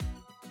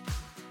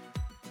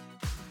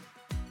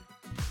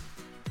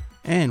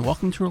and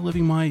welcome to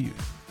Reliving My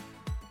Youth.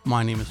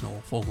 My name is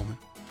Noel Fogelman.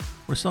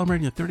 We're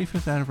celebrating the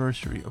 35th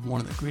anniversary of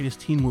one of the greatest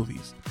teen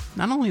movies,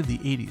 not only of the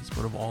 80s,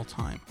 but of all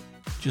time,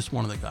 Just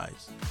One of the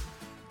Guys.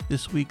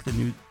 This week, the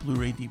new Blu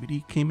Ray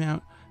DVD came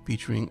out,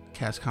 featuring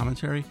cast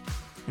commentary,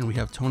 and we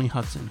have Toni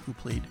Hudson, who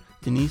played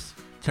Denise,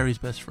 Terry's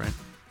best friend,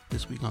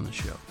 this week on the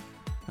show.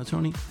 Now,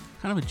 Toni,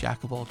 kind of a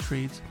jack of all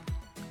trades,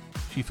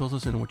 she fills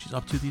us in on what she's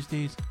up to these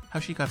days,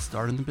 how she got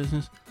started in the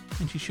business,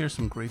 and she shares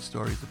some great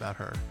stories about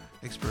her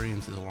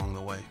experiences along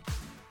the way.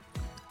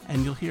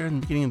 And you'll hear in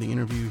the beginning of the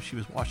interview, she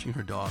was washing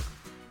her dog.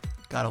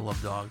 Gotta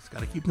love dogs,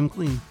 gotta keep them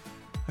clean.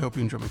 I hope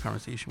you enjoy my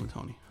conversation with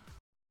Toni.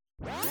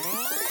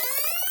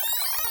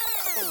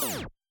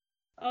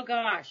 Oh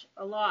gosh,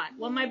 a lot.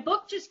 Well, my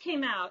book just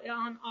came out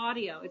on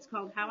audio. It's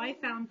called How I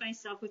Found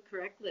Myself with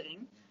Correct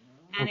Living.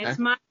 And It's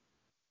my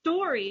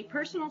story,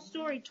 personal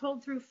story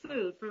told through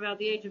food from about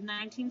the age of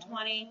 19,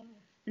 20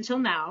 until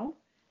now.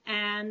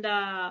 And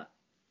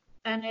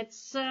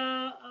it's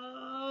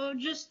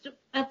just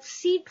a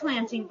seed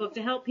planting book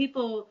to help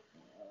people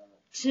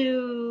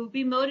to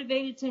be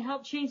motivated to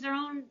help change their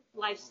own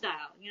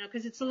lifestyle,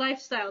 because it's a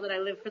lifestyle that I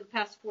lived for the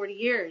past 40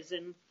 years.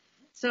 And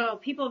so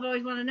people have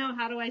always wanted to know,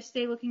 how do I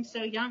stay looking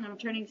so young? I'm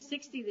turning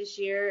 60 this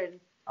year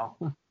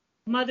and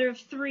mother of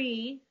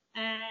 3.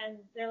 And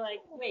they're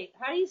like, wait,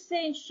 how do you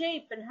stay in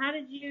shape? And how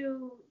did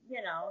you,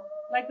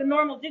 like the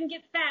normal, didn't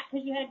get fat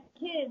because you had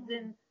kids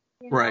and,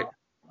 Right.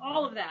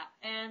 all of that.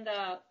 And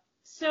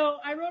so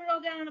I wrote it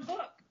all down in a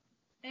book.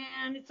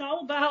 And it's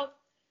all about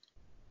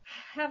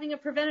having a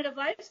preventative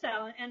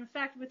lifestyle. And in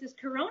fact, with this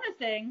corona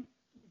thing,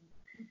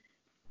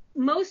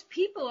 most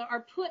people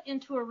are put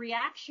into a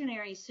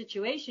reactionary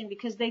situation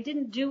because they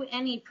didn't do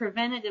any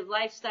preventative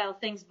lifestyle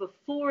things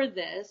before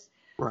this.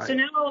 Right. So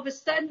now all of a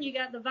sudden you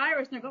got the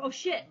virus and they go, oh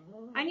shit,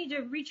 I need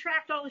to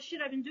retract all the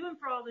shit I've been doing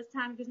for all this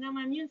time because now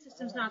my immune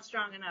system's not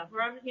strong enough.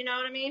 Or you know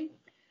what I mean?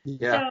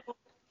 Yeah. So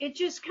it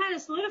just kind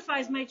of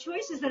solidifies my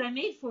choices that I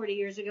made 40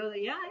 years ago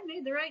that, yeah, I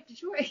made the right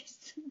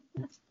choice.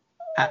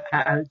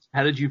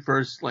 How did you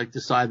first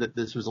decide that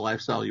this was a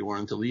lifestyle you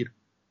wanted to lead?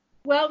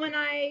 Well, when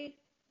I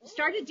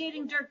started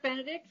dating Dirk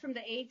Benedict from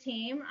the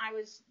A-Team, I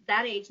was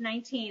that age,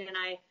 19, and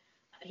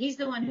he's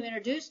the one who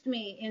introduced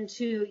me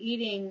into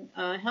eating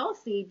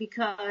healthy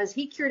because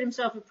he cured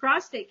himself of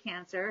prostate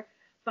cancer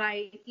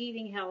by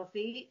eating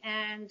healthy,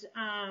 and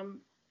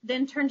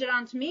then turned it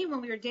on to me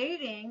when we were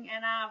dating,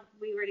 and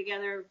we were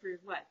together for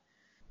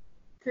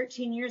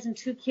 13 years and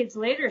 2 kids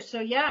later. So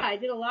yeah, I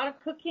did a lot of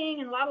cooking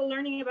and a lot of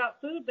learning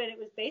about food, but it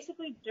was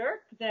basically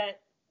Dirk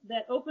that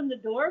opened the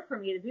door for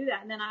me to do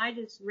that. And then I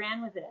just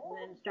ran with it and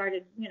then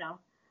started,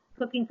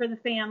 cooking for the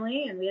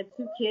family. And we had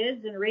 2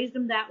 kids and raised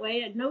them that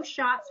way. I had no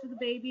shots for the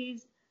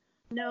babies,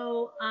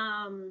 no,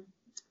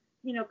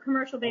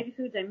 commercial baby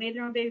foods. I made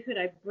their own baby food.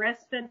 I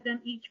breastfed them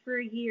each for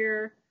a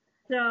year.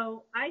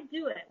 So I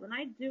do it. When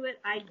I do it,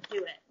 I do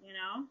it,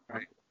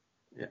 Right.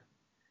 Yeah.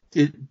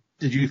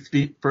 Did you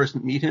first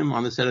meet him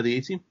on the set of the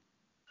A-Team?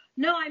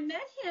 No, I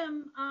met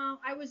him.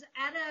 I was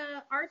at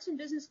a arts and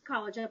business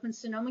college up in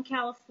Sonoma,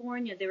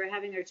 California. They were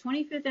having their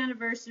 25th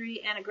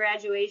anniversary and a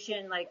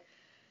graduation,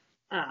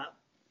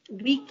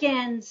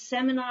 weekend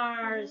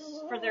seminars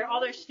for all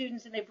their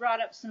students, and they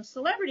brought up some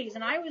celebrities.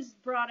 And I was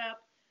brought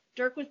up.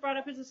 Dirk was brought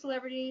up as a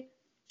celebrity.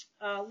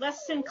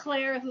 Les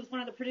Sinclair, who's one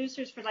of the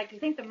producers for I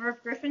think the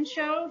Merv Griffin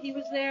show, he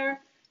was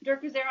there.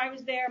 Dirk was there. I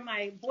was there.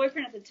 My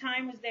boyfriend at the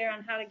time was there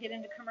on how to get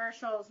into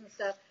commercials and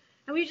stuff.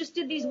 And we just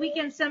did these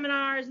weekend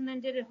seminars and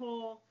then did a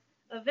whole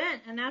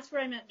event. And that's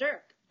where I met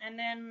Dirk. And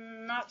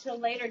then not till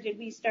later did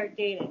we start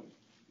dating.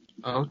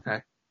 Oh,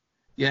 okay.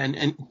 Yeah,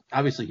 and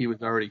obviously he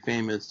was already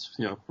famous,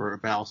 for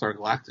Battlestar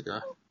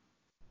Galactica.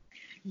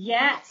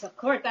 Yes, of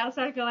course,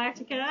 Battlestar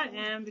Galactica.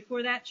 And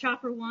before that,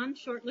 Chopper 1,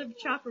 short-lived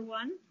Chopper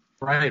 1.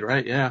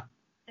 Right, yeah.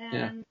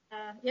 And,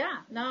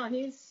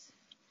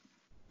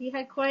 he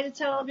had quite a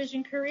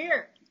television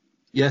career.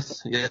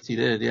 Yes, he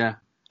did, yeah.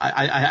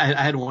 I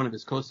had one of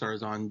his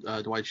co-stars on,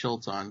 Dwight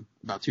Schultz, on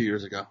about 2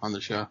 years ago on the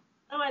show.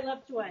 Oh, I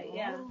love Dwight,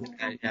 yeah.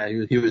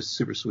 Yeah, he was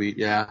super sweet,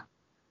 yeah.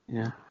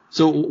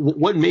 So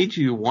what made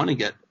you want to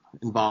get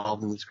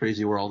involved in this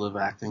crazy world of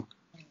acting?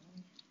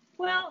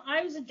 Well,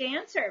 I was a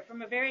dancer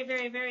from a very,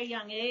 very, very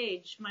young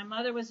age. My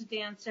mother was a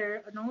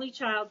dancer, an only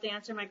child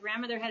dancer. My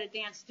grandmother had a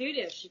dance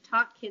studio. She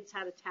taught kids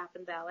how to tap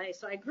and ballet.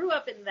 So I grew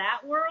up in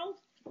that world.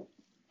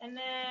 And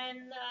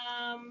then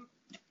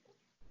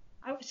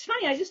it's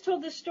funny, I just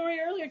told this story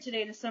earlier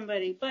today to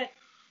somebody, but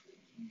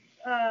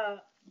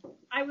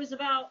I was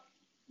about,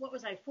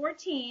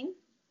 14,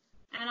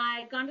 and I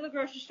had gone to the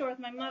grocery store with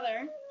my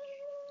mother,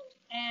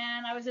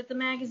 and I was at the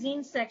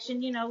magazine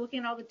section, looking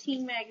at all the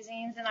teen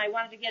magazines, and I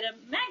wanted to get a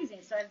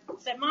magazine. So I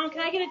said, Mom, can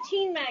I get a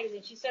teen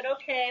magazine? She said,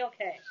 okay.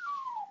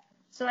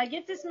 So I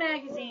get this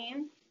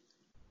magazine,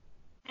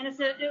 and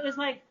it was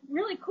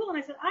really cool. And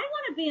I said, I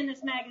want to be in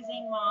this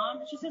magazine, Mom.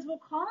 And she says, well,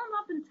 call him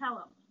up and tell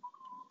him.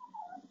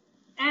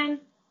 And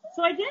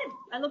so I did.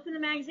 I looked in the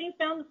magazine,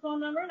 found the phone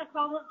number, and I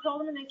called them,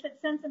 told them, and they said,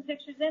 send some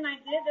pictures in. I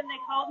did. And they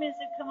called me and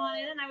said, come on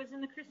in. And I was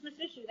in the Christmas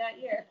issue that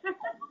year.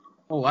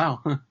 Oh,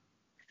 wow.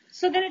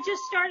 So then it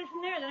just started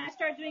from there. Then I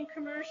started doing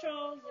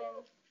commercials,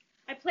 and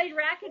I played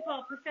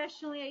racquetball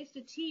professionally. I used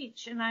to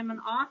teach, and I'm an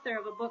author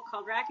of a book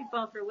called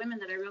Racquetball for Women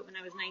that I wrote when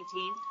I was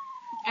 19.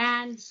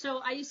 And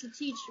so I used to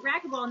teach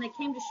racquetball, and they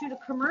came to shoot a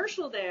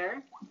commercial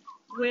there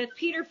with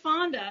Peter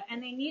Fonda,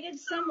 and they needed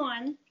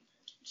someone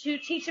to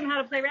teach them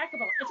how to play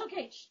racquetball. It's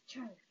okay,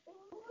 Charlie.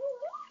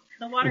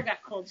 The water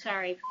got cold.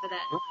 Sorry for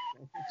that.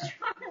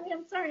 Charlie,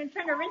 I'm sorry. I'm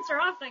trying to rinse her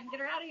off so I can get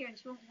her out of here, and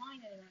she won't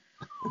whine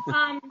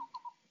anymore.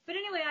 But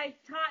anyway, I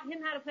taught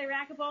him how to play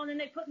racquetball, and then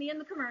they put me in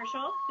the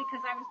commercial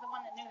because I was the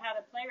one that knew how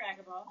to play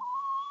racquetball.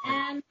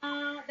 And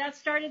that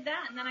started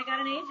that, and then I got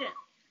an agent.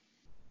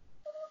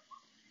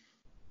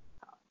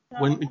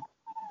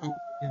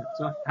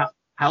 So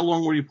how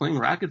long were you playing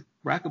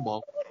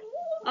racquetball?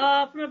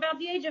 From about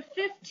the age of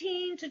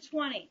 15 to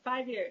 20,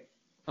 5 years.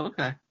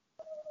 Okay.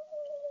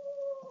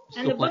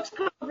 And the book's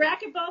called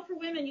Racquetball for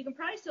Women. You can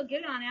probably still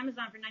get it on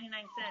Amazon for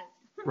 99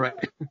 cents. Right.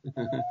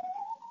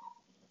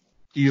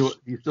 Do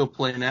you still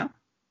play now?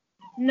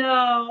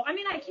 No, I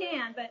mean I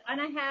can,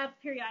 and I have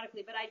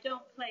periodically, but I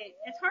don't play.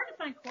 It's hard to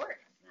find courts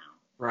now.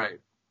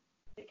 Right.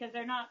 Because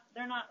they're not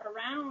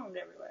around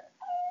everywhere.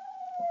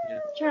 Yeah.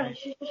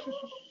 Charlie,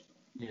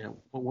 Yeah.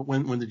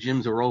 When the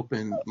gyms are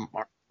open,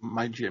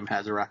 my gym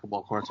has a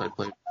racquetball court, so I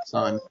play with my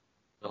son.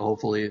 So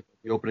hopefully it'll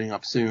be opening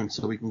up soon,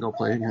 so we can go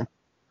play again.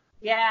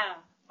 Yeah.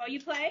 Oh, you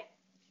play?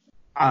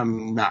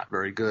 I'm not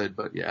very good,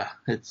 but yeah,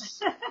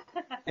 it's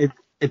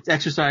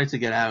exercise to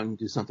get out and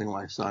do something with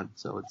my son,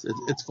 so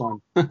it's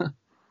fun.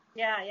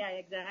 Yeah,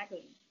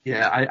 exactly.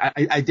 Yeah,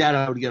 I doubt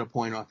I would get a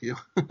point off you.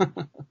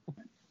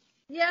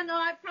 Yeah, no,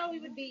 I probably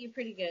would beat you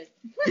pretty good.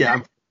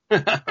 Yeah.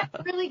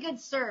 Really good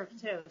serve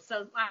too.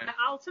 So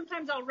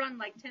sometimes I'll run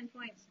like 10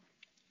 points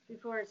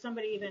before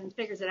somebody even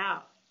figures it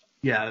out.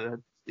 Yeah,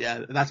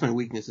 that's my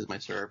weakness is my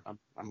serve.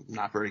 I'm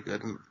not very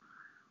good,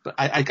 but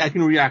I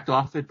can react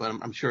off it. But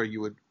I'm sure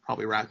you would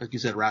probably rack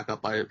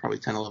up by probably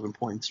 10, 11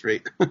 points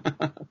straight.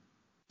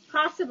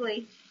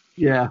 Possibly.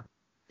 Yeah.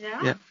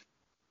 Yeah.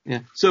 Yeah.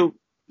 So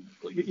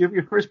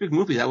your first big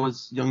movie, that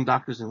was Young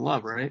Doctors in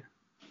Love, right?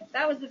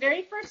 That was the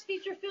very first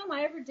feature film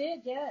I ever did.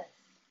 Yes.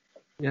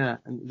 Yeah,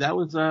 and that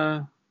was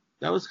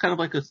kind of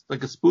like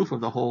a spoof of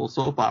the whole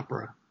soap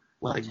opera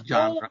like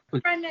genre.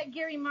 Before I met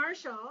Gary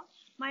Marshall,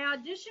 my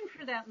audition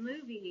for that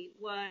movie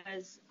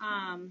was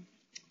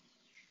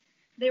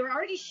they were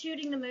already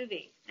shooting the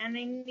movie, and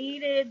they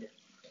needed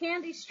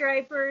candy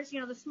stripers,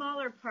 the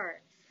smaller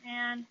parts,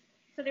 and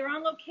so they were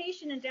on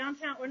location in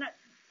downtown. We're not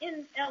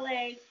in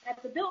LA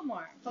at the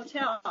Biltmore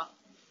Hotel.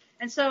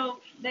 And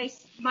so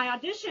my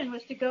audition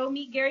was to go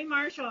meet Gary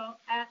Marshall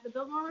at the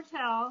Biltmore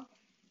Hotel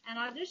and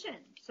audition.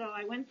 So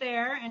I went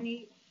there, and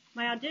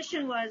my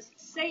audition was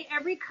say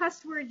every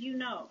cuss word you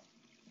know.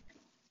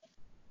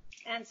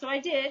 And so I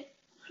did.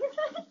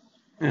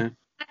 Yeah.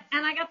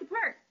 And I got the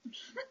part.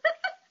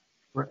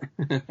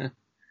 Right.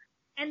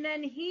 And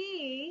then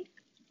he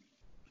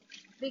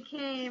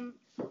became,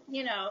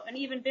 an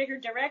even bigger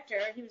director.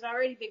 He was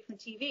already big from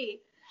TV.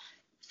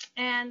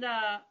 And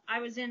I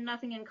was in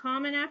Nothing in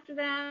Common after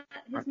that,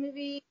 his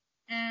movie.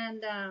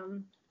 And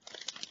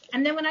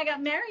then when I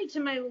got married to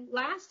my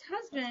last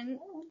husband,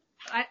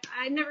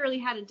 I never really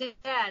had a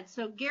dad.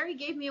 So Gary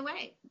gave me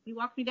away. He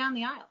walked me down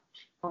the aisle.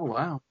 Oh,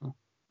 wow.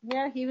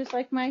 Yeah, he was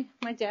like my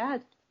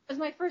dad. It was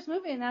my first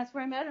movie, and that's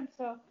where I met him.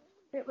 So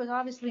it was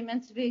obviously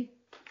meant to be.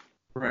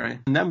 Right.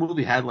 And that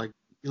movie had, like,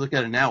 you look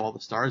at it now, all the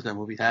stars that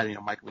movie had,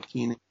 Michael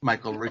McKean,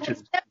 Michael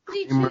Richards.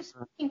 72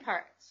 speaking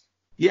parts.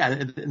 Yeah,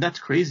 and that's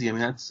crazy. I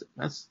mean, it's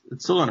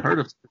still unheard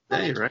of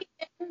today, right?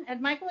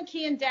 And Michael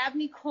McKean,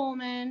 Dabney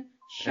Coleman,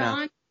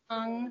 Sean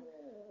Young,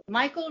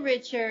 Michael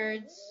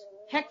Richards,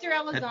 Hector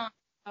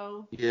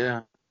Elizondo.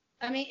 Yeah.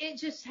 I mean, it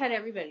just had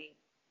everybody.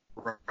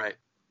 Right.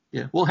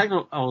 Yeah. Well,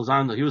 Hector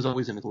Elizondo, he was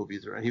always in his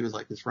movies, right? He was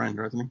like his friend,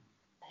 wasn't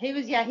he? He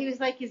was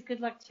like his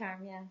good luck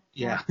charm, yeah.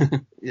 Yeah.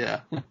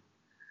 Yeah.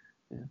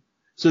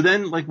 So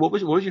then, like, what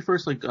was your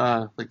first like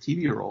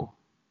TV role?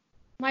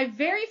 My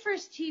very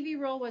first TV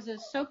role was a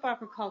soap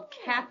opera called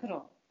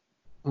Capital.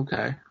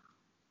 Okay.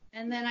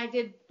 And then I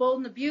did Bold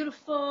and the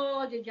Beautiful.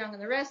 I did Young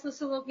and the Restless,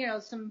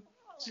 some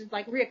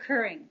like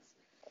reoccurrings.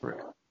 Right.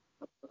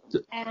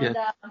 And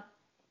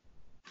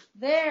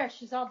there,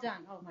 she's all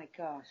done. Oh my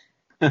gosh.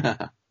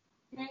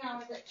 Hang on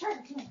with it.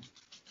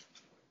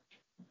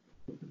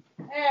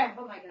 There.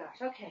 Oh my gosh.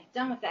 Okay,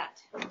 done with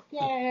that.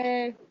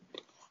 Yay.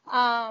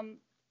 All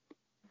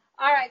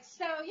right.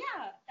 So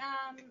yeah.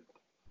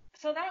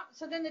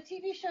 So then the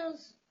TV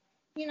shows,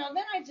 then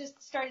I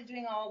just started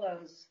doing all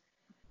those.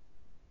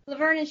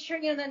 Laverne and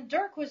Shirley, then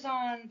Dirk was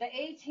on the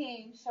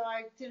A-Team, so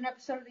I did an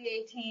episode of the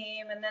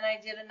A-Team, and then I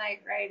did a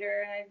Knight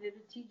Rider, and I did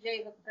a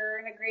TJ Looker,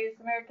 and a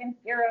Greatest American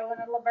Hero, and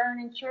a Laverne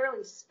and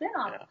Shirley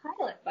spin-off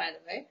pilot, by the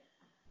way.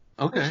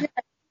 Okay.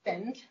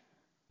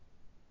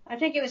 I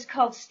think it was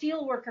called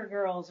Steelworker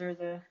Girls,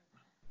 or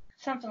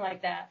something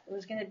like that. It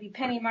was going to be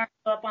Penny Marshall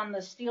up on the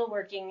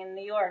steelworking in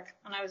New York,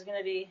 and I was going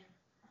to be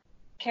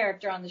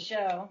character on the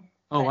show.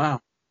 Oh, wow.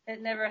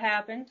 It never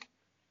happened.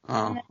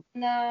 Oh.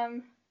 And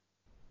then,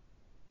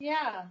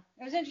 Yeah,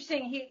 it was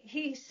interesting.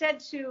 He said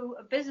to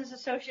a business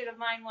associate of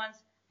mine once,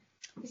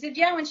 he said,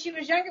 yeah, when she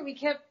was younger,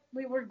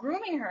 we were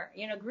grooming her,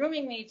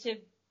 grooming me to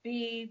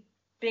be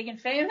big and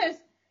famous.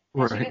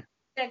 And Right.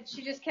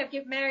 she just kept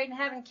getting married and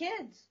having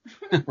kids.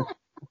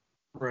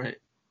 Right.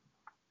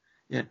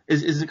 Yeah.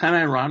 Is it kind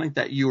of ironic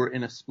that you were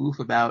in a spoof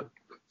about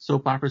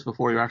soap operas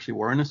before you actually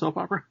were in a soap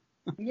opera?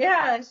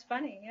 Yeah, it's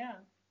funny. Yeah.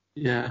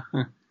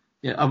 Yeah.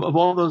 Yeah. Of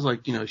all those,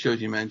 like,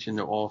 shows you mentioned,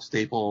 they're all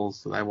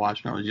staples that I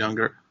watched when I was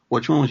younger.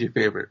 Which one was your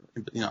favorite?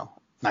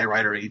 Knight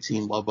Rider,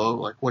 18, Love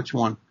Boat, like which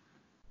one?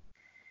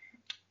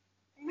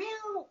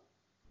 Well,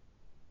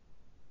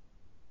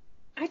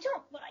 I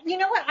don't, you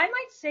know what? I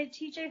might say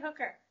T.J.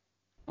 Hooker.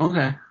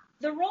 Okay.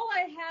 The role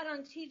I had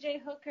on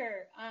T.J.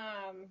 Hooker,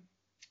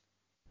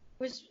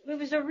 it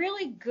was a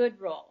really good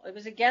role. It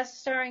was a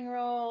guest starring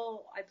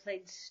role. I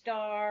played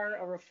Star,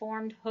 a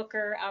reformed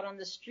hooker out on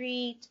the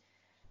street,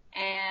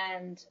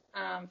 and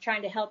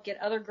trying to help get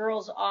other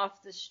girls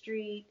off the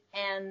street.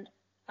 And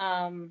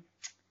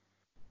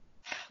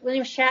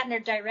William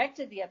Shatner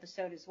directed the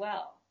episode as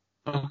well.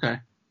 Okay.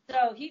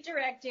 So he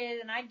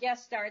directed, and I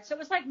guest starred. So it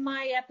was like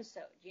my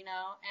episode,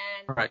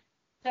 and Right.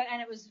 so,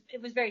 and it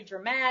was very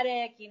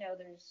dramatic.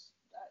 There's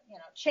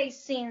chase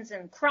scenes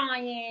and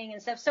crying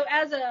and stuff. So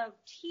as a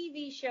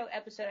TV show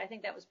episode, I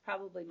think that was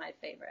probably my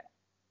favorite.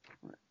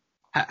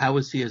 How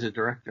was he as a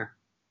director?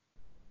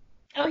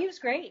 Oh, he was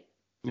great.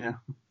 Yeah.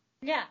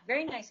 Yeah,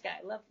 very nice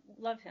guy.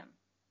 Love him.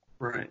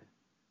 Right.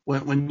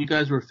 When you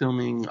guys were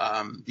filming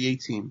the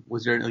A-Team,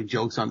 was there any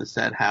jokes on the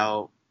set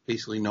how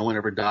basically no one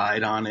ever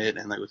died on it,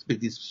 and like it was big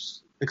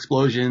these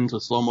explosions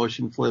with slow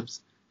motion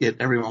flips, yet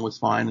everyone was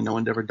fine and no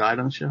one ever died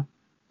on the show?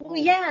 Well,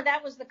 yeah,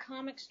 that was the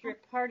comic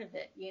strip part of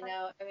it. I mean,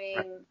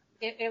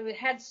 Right. it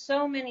had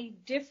so many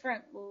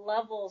different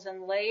levels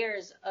and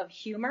layers of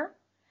humor,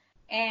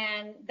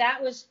 and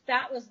that was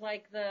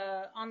like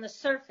the on the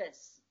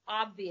surface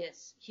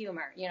obvious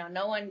humor.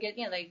 No one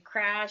they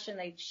crash and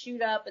they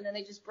shoot up and then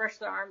they just brush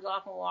their arms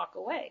off and walk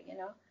away.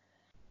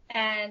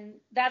 And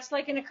that's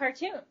like in a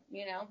cartoon.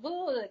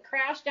 Ooh, they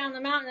crash down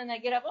the mountain and they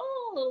get up,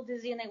 a little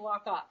dizzy, and they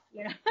walk off.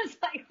 It's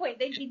like, wait,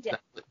 they'd be dead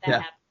if that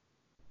happened.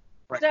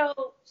 Right.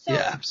 So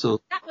yeah,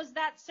 absolutely. that was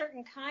that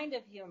certain kind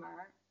of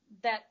humor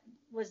that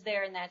was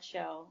there in that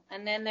show.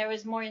 And then there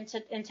was more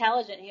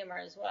intelligent humor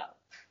as well.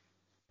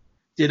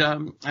 Did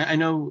I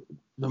know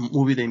the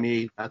movie they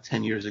made about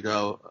 10 years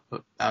ago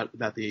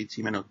about the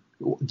A-Team. I know.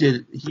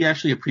 Did he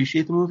actually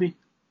appreciate the movie?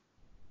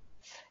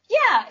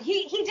 Yeah,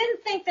 he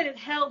didn't think that it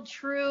held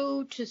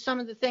true to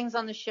some of the things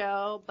on the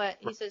show, but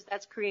he says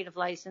that's creative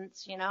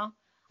license, I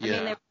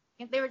mean,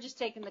 they were just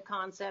taking the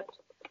concept.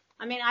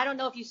 I mean, I don't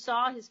know if you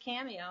saw his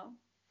cameo.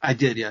 I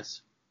did,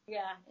 yes.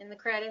 Yeah, in the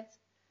credits.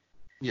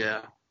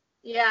 Yeah.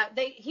 Yeah,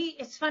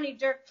 it's funny.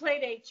 Dirk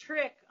played a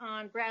trick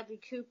on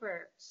Bradley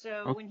Cooper.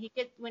 So when he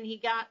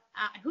got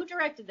who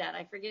directed that?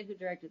 I forget who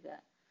directed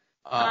that.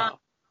 I don't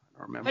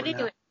remember. But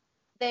anyway,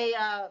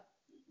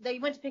 they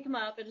went to pick him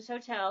up at his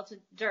hotel to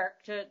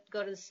Dirk to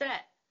go to the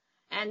set,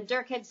 and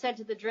Dirk had said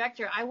to the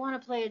director, "I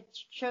want to play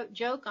a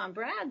joke on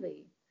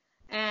Bradley."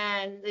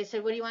 And they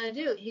said, "What do you want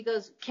to do?" He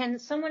goes, "Can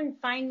someone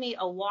find me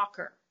a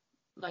walker,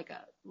 like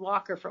a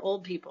walker for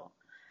old people?"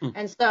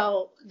 And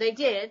so they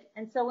did.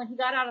 And so when he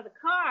got out of the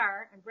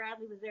car and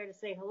Bradley was there to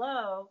say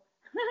hello,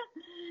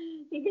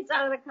 he gets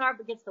out of the car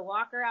but gets the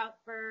walker out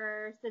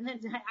first and then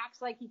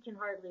acts like he can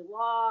hardly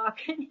walk.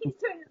 And he's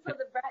doing it so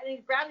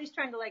that Bradley's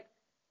trying to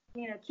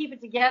keep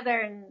it together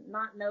and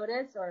not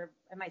notice, or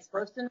am I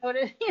supposed to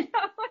notice?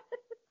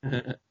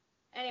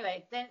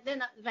 Anyway,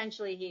 then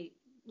eventually he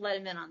let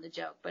him in on the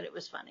joke, but it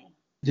was funny.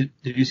 Did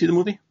you see the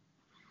movie?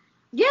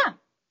 Yeah.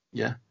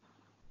 Yeah.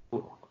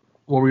 What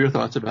were your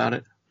thoughts about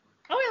it?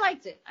 Oh, I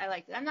liked it.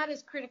 I'm not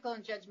as critical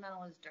and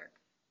judgmental as Dirk.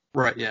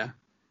 Right, yeah.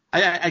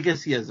 I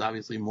guess he has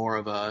obviously more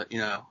of a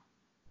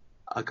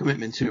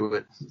commitment to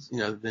it,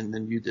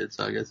 than you did.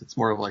 So I guess it's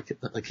more of like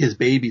his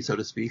baby, so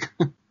to speak.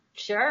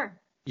 Sure.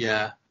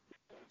 Yeah.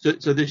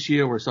 So this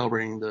year we're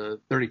celebrating the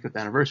 35th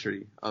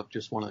anniversary of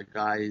Just One of the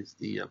Guys.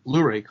 The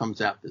Blu Ray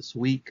comes out this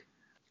week.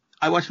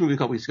 I watched the movie a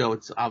couple weeks ago.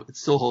 It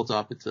still holds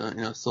up. It's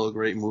still a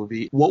great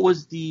movie. What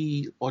was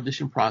the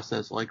audition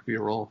process like for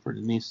your role for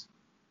Denise?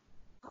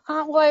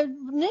 Well, I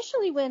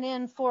initially went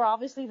in for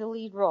obviously the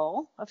lead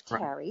role of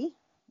Terry.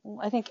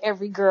 Right. I think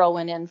every girl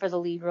went in for the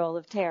lead role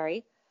of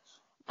Terry.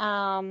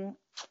 And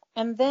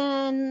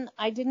then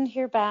I didn't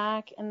hear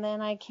back. And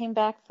then I came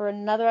back for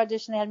another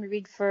audition. They had me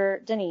read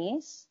for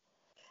Denise.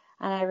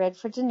 And I read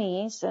for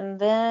Denise. And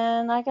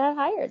then I got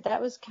hired.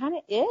 That was kind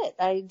of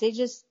it.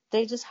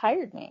 They just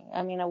hired me.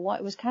 I mean, it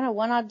was kind of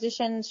one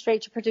audition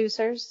straight to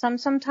producers.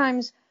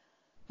 Sometimes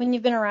when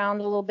you've been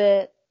around a little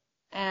bit,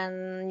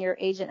 and your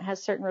agent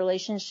has certain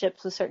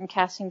relationships with certain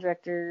casting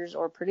directors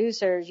or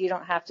producers, you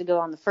don't have to go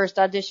on the first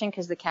audition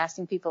because the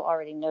casting people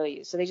already know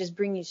you. So they just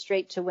bring you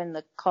straight to when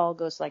the call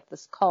goes like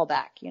this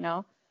callback,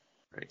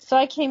 Right. So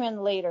I came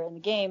in later in the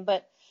game,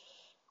 but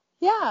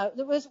yeah,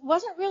 it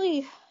wasn't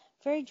really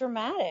very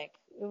dramatic.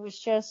 It was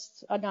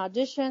just an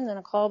audition, then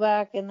a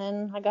callback, and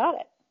then I got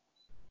it.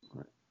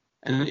 Right.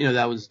 And,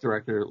 that was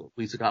director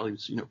Lisa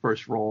Gottlieb's,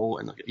 first role,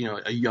 and,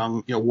 a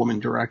young, woman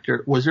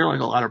director. Was there,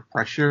 like, a lot of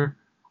pressure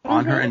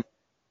on her?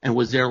 And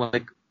was there,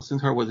 like, listening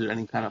to her, was there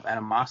any kind of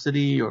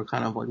animosity or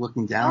kind of, like,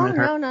 looking down at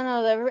her?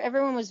 No.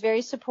 Everyone was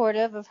very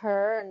supportive of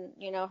her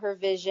and, her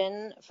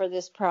vision for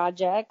this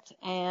project.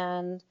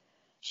 And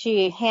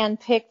she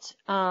handpicked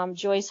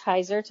Joyce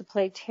Heiser to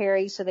play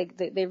Terry, so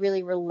they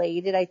really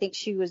related. I think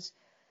she was,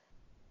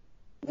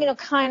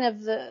 kind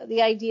of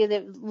the idea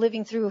that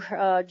living through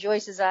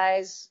Joyce's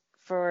eyes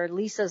for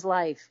Lisa's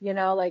life,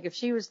 like if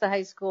she was the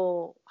high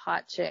school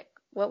hot chick,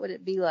 what would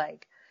it be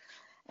like?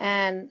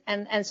 And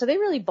so they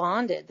really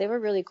bonded. They were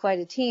really quite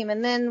a team.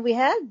 And then we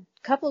had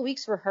a couple of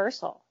weeks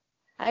rehearsal.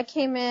 I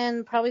came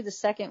in probably the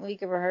second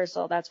week of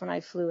rehearsal. That's when I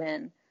flew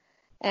in,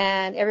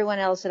 and everyone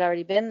else had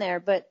already been there.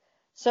 But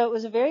so it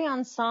was a very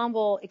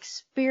ensemble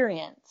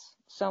experience.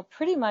 So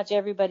pretty much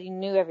everybody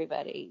knew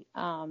everybody.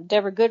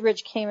 Deborah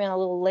Goodrich came in a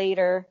little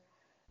later.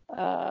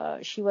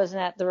 She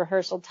wasn't at the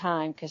rehearsal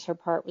time because her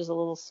part was a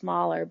little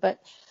smaller. But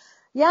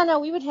yeah, no,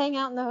 we would hang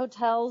out in the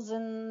hotels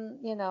and,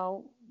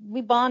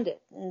 we bonded.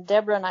 And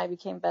Deborah and I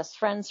became best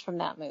friends from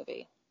that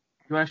movie.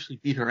 You actually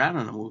beat her out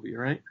in a movie,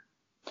 right?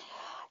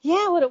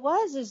 Yeah, what it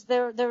was is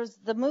there was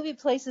the movie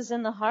Places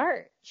in the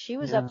Heart. She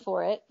was up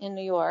for it in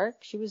New York.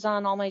 She was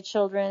on All My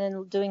Children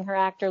and doing her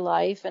actor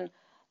life. And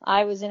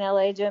I was in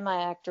LA doing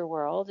my actor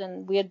world.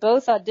 And we had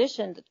both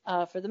auditioned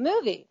for the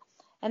movie.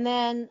 And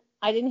then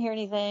I didn't hear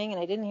anything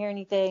and I didn't hear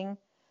anything.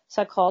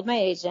 So I called my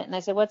agent and I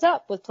said, what's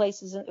up with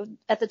Places?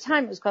 At the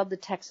time, it was called the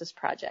Texas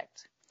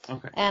Project.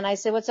 Okay. And I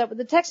said, what's up with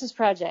the Texas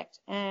Project?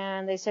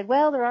 And they said,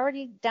 well, they're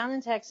already down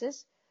in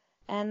Texas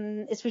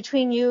and it's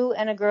between you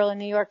and a girl in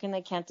New York and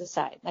they can't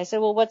decide. I said,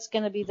 well, what's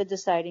going to be the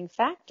deciding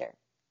factor?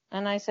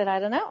 And I said, I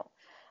don't know.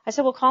 I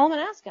said, well, call them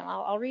and ask them.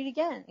 I'll read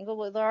again. He goes,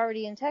 well, they're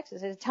already in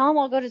Texas. I said, tell them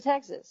I'll go to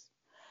Texas.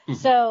 Mm-hmm.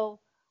 So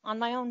on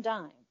my own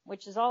dime,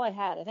 which is all I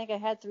had. I think I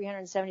had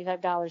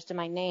 $375 to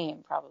my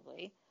name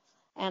probably.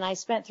 And I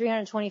spent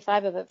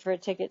 $325 of it for a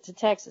ticket to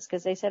Texas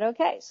because they said,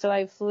 okay. So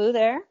I flew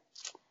there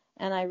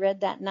and I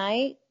read that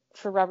night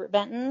for Robert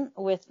Benton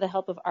with the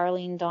help of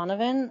Arlene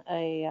Donovan,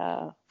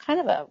 a kind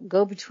of a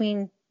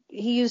go-between.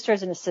 He used her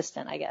as an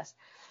assistant, I guess.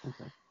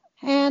 Okay.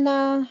 And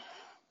I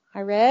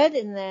read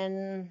and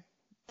then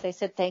they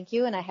said thank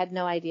you. And I had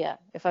no idea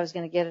if I was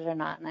going to get it or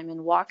not. And I'm in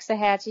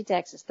Waxahachie,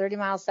 Texas, 30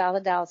 miles south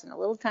of Dallas in a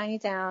little tiny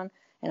town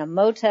in a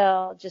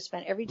motel, just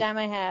spent every dime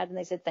I had. And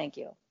they said thank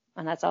you.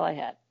 And that's all I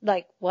had.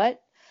 Like,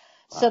 what?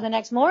 Wow. So the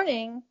next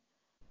morning,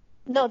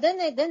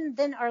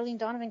 then Arlene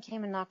Donovan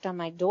came and knocked on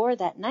my door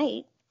that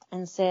night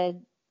and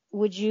said,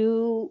 would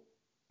you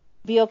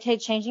be okay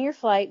changing your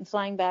flight and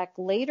flying back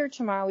later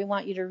tomorrow? We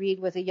want you to read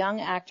with a young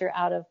actor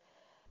out of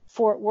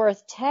Fort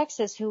Worth,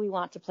 Texas, who we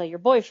want to play your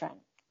boyfriend,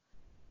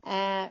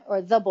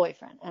 or the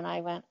boyfriend. And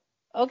I went,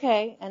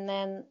 okay. And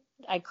then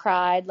I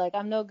cried, like,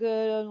 I'm no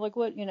good. I was like,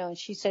 what, and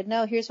she said,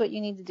 no, here's what you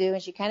need to do.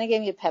 And she kind of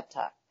gave me a pep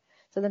talk.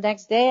 So the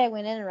next day I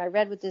went in and I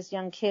read with this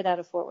young kid out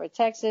of Fort Worth,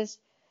 Texas.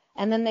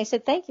 And then they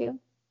said, thank you.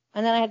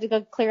 And then I had to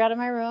go clear out of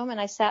my room and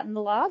I sat in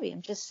the lobby.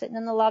 I'm just sitting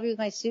in the lobby with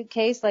my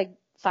suitcase, like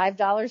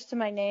 $5 to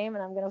my name.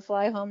 And I'm going to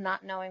fly home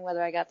not knowing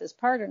whether I got this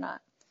part or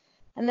not.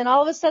 And then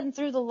all of a sudden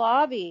through the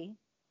lobby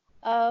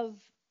of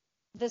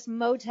this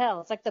motel,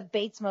 it's like the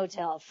Bates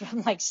Motel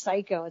from like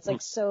Psycho. It's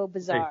like so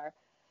bizarre.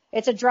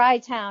 It's a dry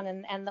town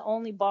and the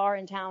only bar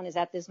in town is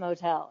at this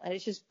motel. And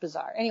it's just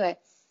bizarre. Anyway,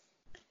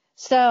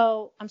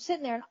 so I'm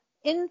sitting there and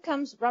in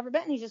comes Robert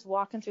Benton. He's just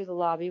walking through the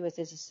lobby with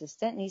his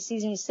assistant, and he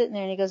sees me sitting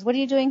there, and he goes, what are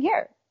you doing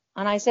here?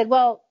 And I said,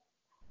 well,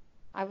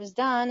 I was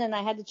done, and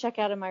I had to check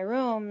out of my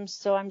room,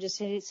 so I'm just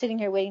sitting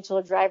here waiting till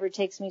a driver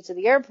takes me to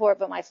the airport,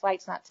 but my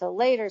flight's not till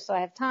later, so I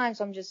have time,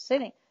 so I'm just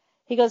sitting.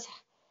 He goes,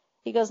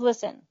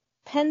 listen,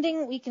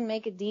 pending we can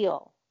make a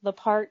deal, the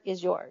part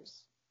is yours.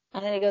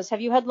 And then he goes,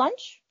 have you had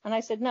lunch? And I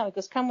said, no. He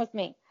goes, come with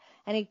me.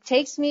 And he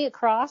takes me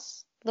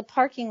across the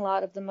parking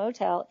lot of the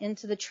motel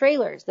into the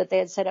trailers that they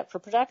had set up for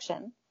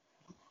production.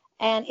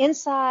 And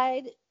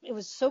inside, it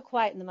was so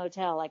quiet in the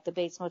motel, like the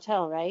Bates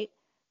Motel, right?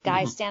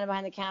 Guy standing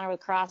behind the counter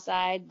with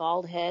cross-eyed,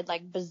 bald head,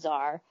 like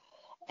bizarre.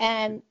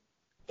 And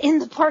in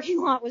the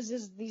parking lot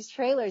was these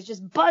trailers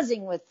just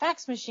buzzing with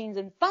fax machines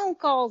and phone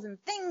calls and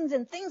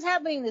things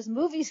happening. This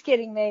movie's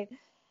getting made.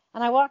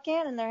 And I walk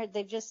in, and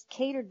they've just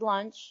catered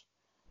lunch.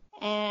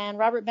 And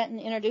Robert Benton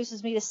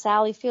introduces me to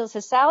Sally Field.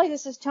 Says, Sally,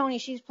 this is Toni.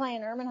 She's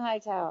playing Ermin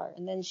Hightower.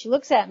 And then she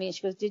looks at me, and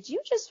she goes, did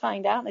you just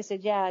find out? And I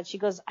said, yeah. And she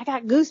goes, I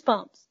got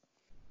goosebumps.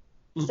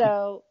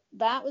 So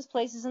that was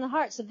Places in the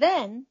Heart. So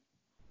then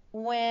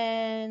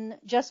when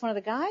Just One of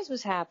the Guys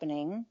was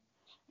happening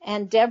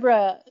and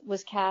Deborah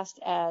was cast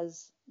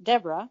as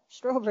Deborah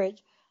Strobridge,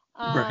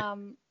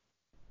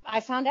 I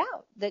found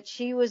out that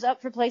she was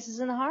up for Places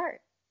in the Heart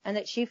and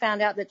that she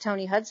found out that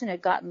Toni Hudson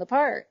had gotten the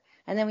part.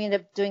 And then we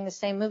ended up doing the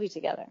same movie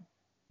together.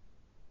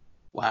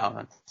 Wow,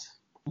 that's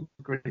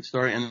a great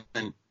story. And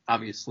then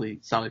obviously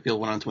Sally Field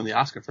went on to win the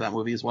Oscar for that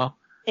movie as well.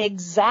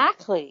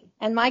 Exactly.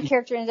 And my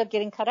character ended up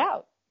getting cut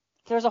out.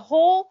 There was a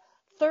whole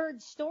third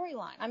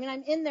storyline. I mean,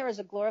 I'm in there as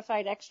a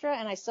glorified extra,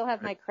 and I still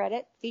have my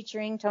credit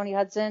featuring Toni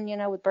Hudson,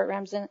 with Burt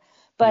Remsen.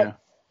 But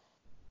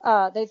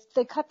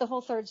they cut the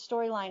whole third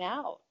storyline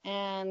out,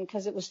 and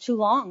because it was too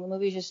long, the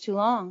movie was just too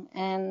long.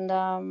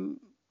 And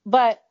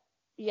but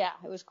yeah,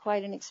 it was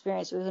quite an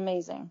experience. It was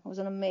amazing. It was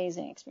an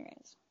amazing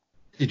experience.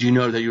 Did you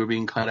know that you were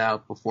being cut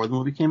out before the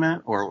movie came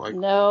out, or like?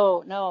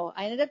 No.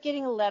 I ended up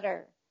getting a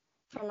letter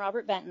from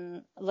Robert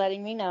Benton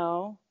letting me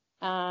know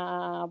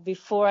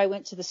before I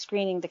went to the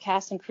screening, the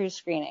cast and crew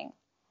screening.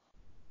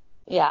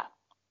 Yeah,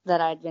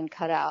 that I'd been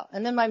cut out.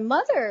 And then my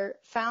mother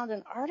found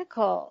an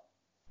article,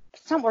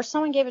 or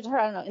someone gave it to her,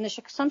 I don't know, in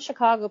some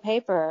Chicago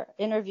paper,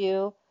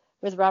 interview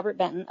with Robert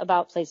Benton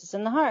about Places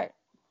in the Heart.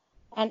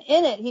 And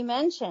in it,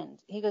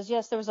 he goes,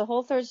 yes, there was a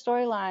whole third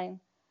storyline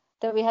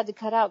that we had to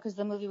cut out because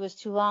the movie was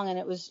too long, and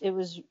it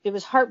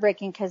was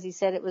heartbreaking because he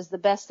said it was the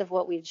best of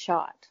what we'd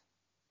shot.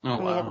 Oh,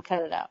 and wow. we had to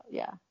cut it out,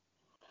 yeah.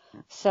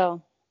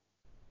 So.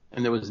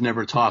 And there was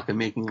never talk of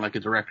making like a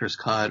director's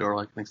cut or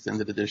like an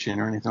extended edition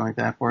or anything like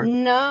that for it?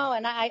 No,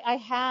 and I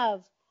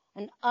have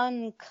an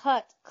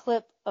uncut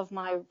clip of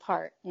my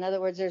part. In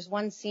other words, there's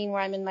one scene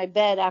where I'm in my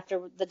bed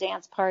after the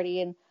dance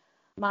party, and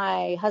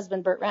my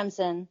husband, Burt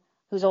Remsen,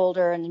 who's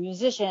older and a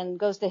musician,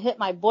 goes to hit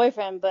my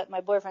boyfriend, but my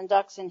boyfriend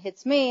ducks and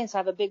hits me, and so I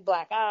have a big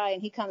black eye,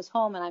 and he comes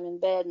home, and I'm in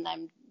bed, and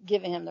I'm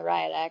giving him the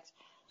riot act.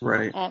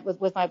 Right.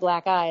 With my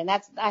black eye. And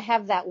I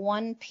have that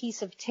one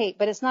piece of tape,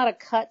 but it's not a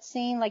cut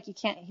scene. Like, you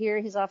can't hear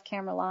his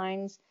off-camera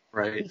lines.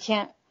 Right. You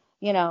can't,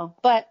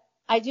 but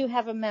I do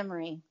have a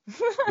memory.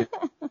 Yeah,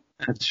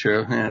 that's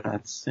true.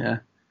 Yeah,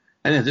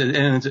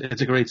 And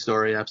it's a great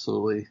story.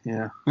 Absolutely.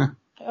 Yeah.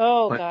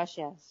 Gosh,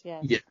 yes.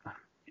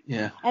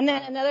 Yeah. And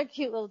then another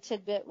cute little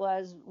tidbit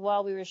was,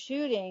 while we were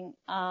shooting,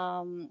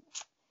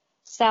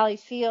 Sally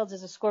Fields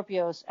is a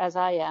Scorpio, as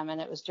I am,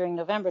 and it was during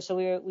November.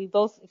 So we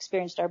both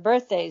experienced our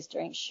birthdays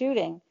during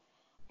shooting.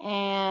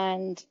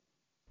 And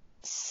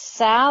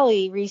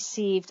Sally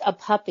received a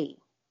puppy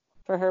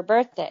for her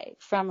birthday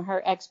from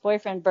her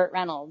ex-boyfriend, Burt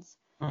Reynolds.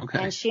 Okay.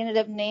 And she ended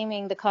up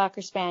naming the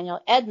Cocker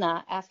Spaniel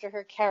Edna after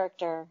her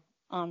character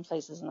on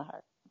Places in the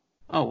Heart.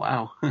 Oh,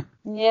 wow.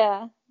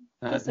 Yeah.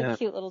 That's a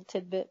cute little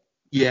tidbit.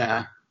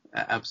 Yeah,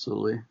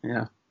 absolutely.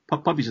 Yeah.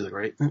 Puppies are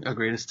the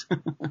greatest.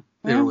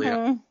 They really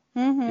are.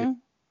 Mm-hmm.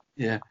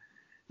 Yeah.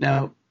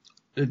 Now,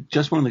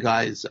 just one of the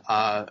guys,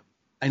 I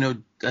know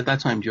at that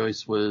time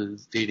Joyce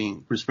was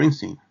dating Bruce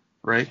Springsteen,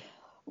 right?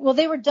 Well,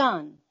 they were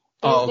done.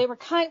 They were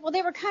kind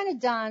of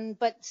done,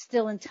 but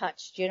still in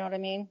touch. Do you know what I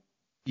mean?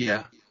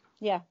 Yeah.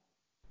 Yeah.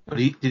 But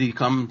did he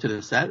come to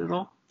the set at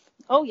all?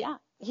 Oh yeah.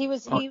 He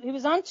was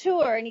on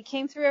tour, and he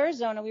came through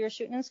Arizona. We were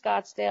shooting in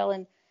Scottsdale,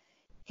 and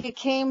he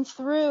came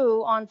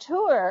through on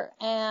tour,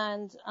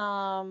 and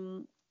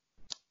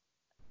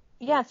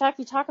yeah, in fact,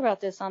 we talk about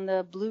this on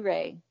the Blu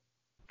Ray,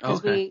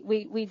 because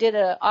we did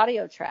an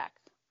audio track.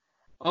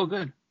 Oh,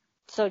 good.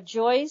 So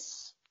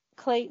Joyce,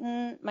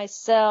 Clayton,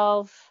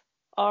 myself,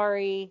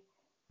 Ari,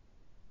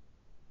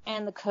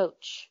 and the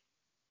coach.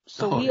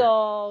 So we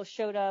all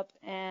showed up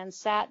and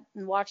sat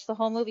and watched the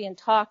whole movie and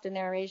talked a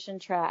narration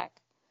track.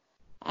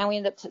 And we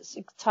ended up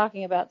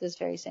talking about this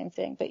very same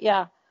thing. But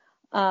yeah,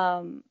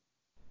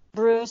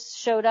 Bruce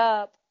showed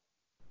up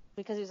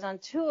because he was on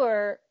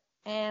tour,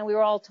 and we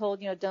were all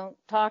told, don't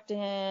talk to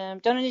him,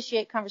 don't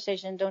initiate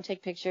conversation, don't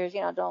take pictures,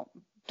 don't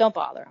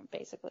bother him,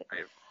 basically.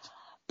 Right.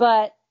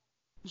 But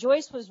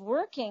Joyce was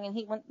working,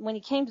 and when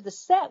he came to the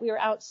set, we were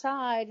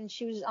outside, and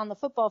she was on the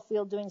football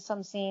field doing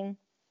some scene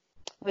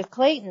with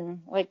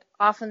Clayton, like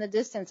off in the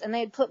distance, and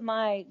they had put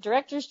my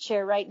director's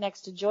chair right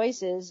next to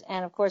Joyce's,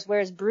 and of course,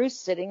 where's Bruce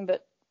sitting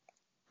but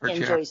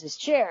in Joyce's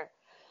chair?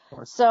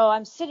 So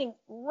I'm sitting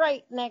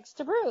right next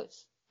to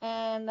Bruce,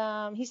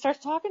 and he starts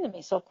talking to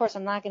me, so of course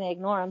I'm not going to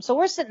ignore him. So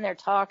we're sitting there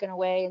talking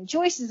away, and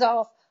Joyce is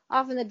off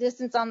in the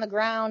distance on the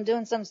ground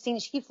doing some scene.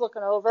 She keeps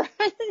looking over,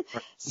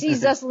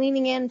 sees us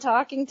leaning in,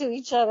 talking to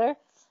each other.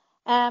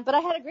 But I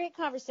had a great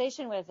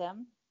conversation with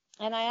him,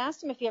 and I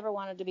asked him if he ever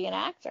wanted to be an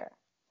actor.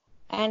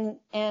 And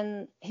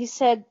he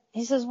says,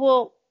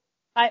 well,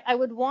 I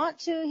would want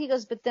to. He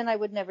goes, but then I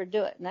would never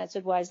do it. And I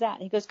said, why is that?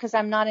 And he goes, because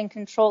I'm not in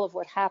control of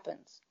what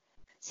happens.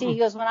 See, he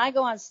goes, when I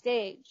go on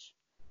stage,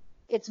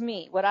 it's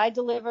me. What I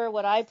deliver,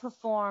 what I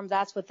perform,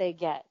 that's what they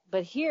get.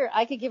 But here,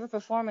 I could give a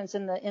performance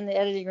in the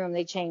editing room,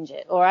 they change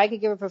it. Or I could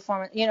give a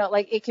performance,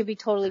 like it could be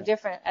totally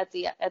different at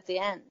the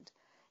end.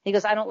 He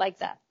goes, I don't like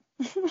that.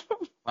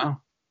 Wow.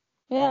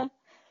 Yeah.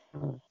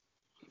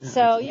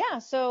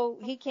 So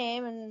he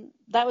came, and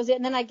that was it.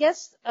 And then I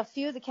guess a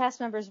few of the cast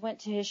members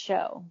went to his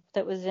show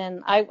that was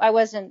in, I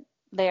wasn't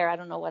there. I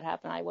don't know what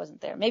happened. I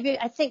wasn't there. Maybe,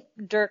 I think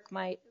Dirk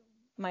might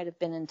have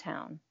been in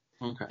town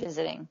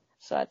visiting.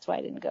 So that's why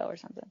I didn't go or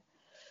something.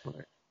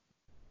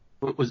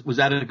 Right. Was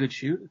that a good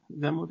shoot,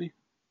 that movie?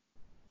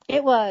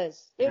 It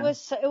was. It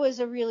was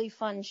a really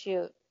fun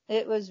shoot.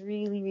 It was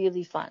really,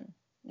 really fun.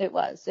 It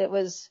was. There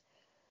was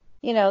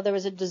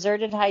a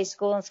deserted high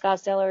school in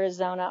Scottsdale,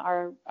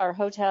 Arizona. Our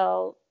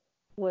hotel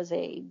was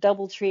a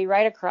DoubleTree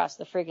right across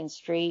the friggin'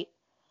 street.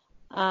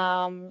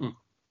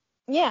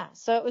 Yeah,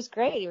 so it was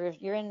great.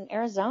 You're in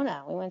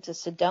Arizona. We went to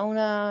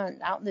Sedona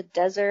and out in the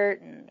desert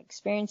and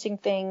experiencing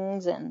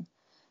things. And,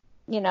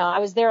 I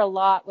was there a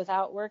lot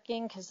without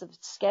working because of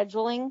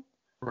scheduling.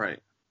 Right.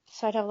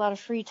 So I'd have a lot of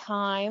free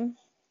time.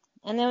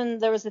 And then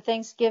there was the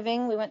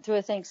Thanksgiving. We went through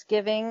a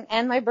Thanksgiving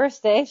and my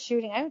birthday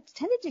shooting. I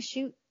tended to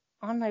shoot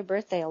on my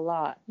birthday a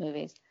lot,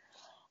 movies.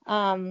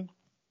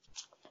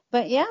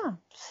 But yeah,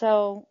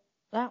 so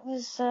that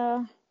was,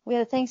 we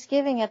had a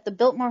Thanksgiving at the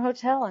Biltmore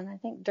Hotel, and I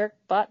think Dirk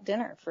bought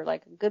dinner for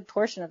like a good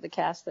portion of the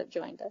cast that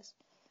joined us.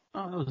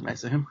 Oh, that was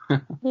nice of him.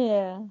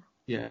 Yeah.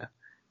 Yeah.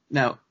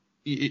 Now,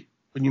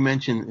 when you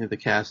mentioned the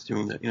cast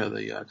doing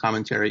the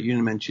commentary, you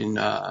didn't mention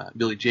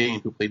Billy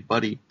Jane, who played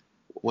Buddy.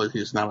 Was he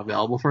just not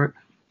available for it?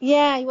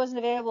 Yeah, he wasn't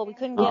available. We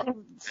couldn't get,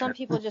 some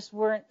people just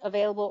weren't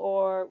available,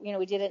 or,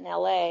 we did it in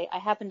LA. I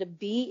happened to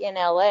be in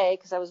LA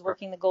because I was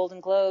working the Golden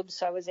Globes,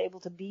 so I was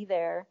able to be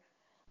there.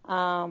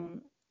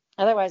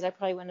 Otherwise I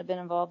probably wouldn't have been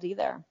involved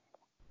either.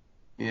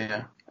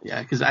 Yeah,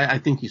 because I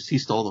think he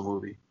stole the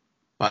movie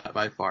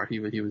by far. He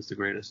was the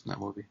greatest in that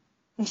movie.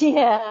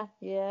 Yeah,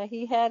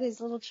 he had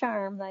his little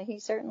charm. He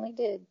certainly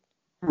did.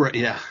 Right,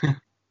 yeah.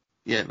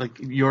 Yeah, like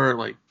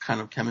your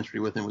kind of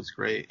chemistry with him was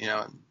great,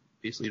 and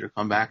basically to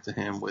come back to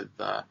him with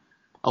I'll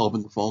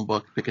open the phone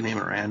book, pick a name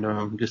at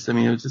random. It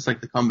was just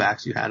like the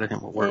comebacks you had at him.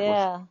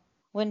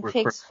 When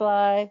pigs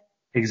fly.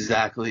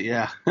 Exactly,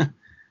 yeah.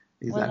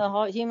 Exactly. When the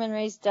whole human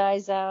race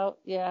dies out,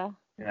 yeah.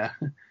 Yeah.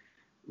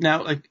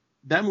 Now,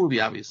 that movie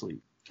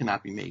obviously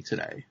cannot be made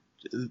today,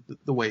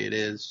 the way it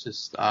is.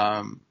 Just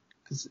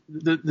because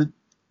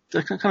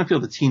I kind of feel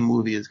the teen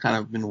movie has kind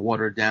of been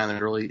watered down and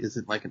it really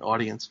isn't like an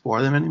audience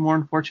for them anymore.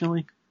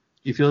 Unfortunately, do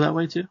you feel that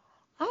way too?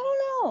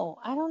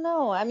 I don't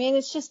know. I mean,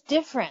 it's just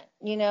different.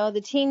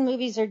 The teen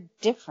movies are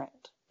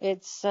different.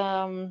 It's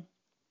I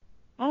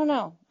don't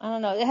know.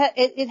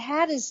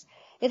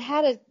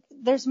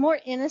 There's more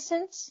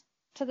innocence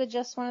to the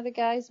Just One of the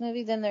Guys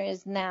movie than there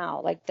is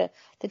now. Like the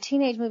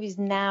teenage movies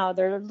now,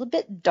 they're a little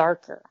bit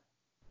darker.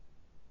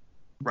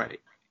 Right.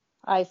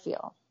 I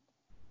feel.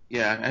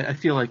 Yeah, I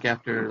feel like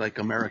after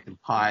American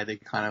Pie, they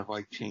kind of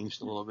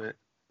changed a little bit.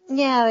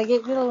 Yeah, they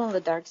get a little on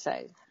the dark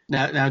side.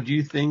 Now, do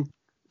you think,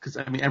 because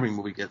I mean every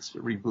movie gets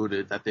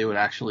rebooted, that they would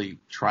actually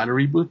try to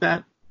reboot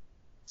that,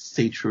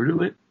 stay true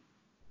to it?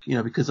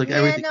 Because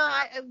everything.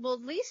 Well,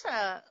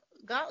 Lisa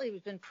Gottlieb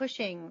has been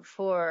pushing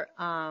for,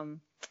 and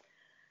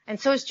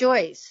so is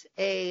Joyce,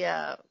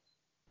 a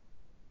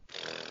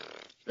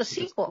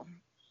sequel.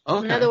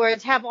 Okay. In other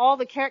words, have all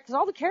the characters, because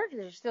all the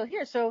characters are still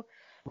here, so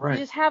right. You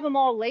just have them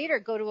all later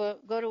go to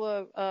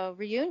a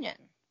reunion.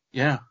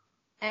 Yeah.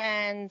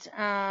 And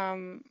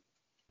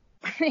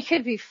it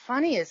could be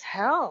funny as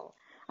hell.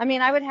 I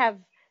mean, I would have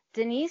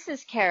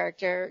Denise's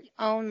character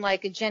own a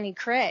Jenny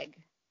Craig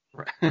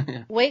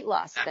right. weight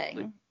loss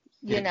thing,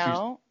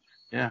 Yeah.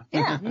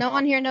 Yeah. No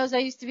one here knows I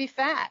used to be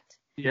fat.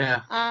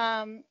 Yeah.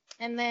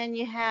 And then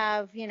you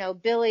have,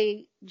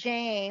 Billy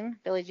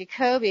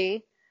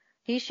Jacoby.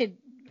 He should,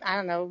 I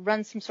don't know,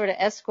 run some sort of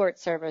escort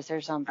service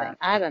or something.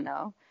 I don't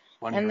know.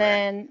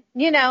 Then,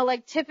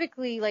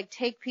 typically,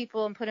 take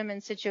people and put them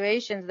in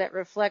situations that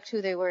reflect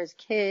who they were as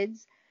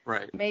kids.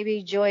 Right.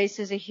 Maybe Joyce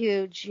is a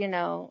huge,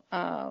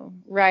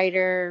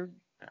 writer,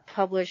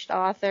 published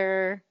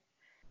author.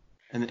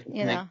 And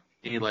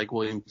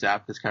William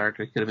Zabka's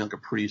character, he could have been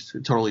a priest,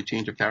 who totally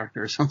changed a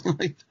character or something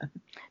like that.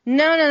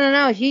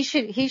 No. He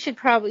should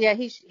probably,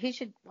 he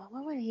should, what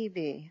would he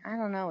be? I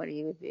don't know what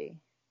he would be.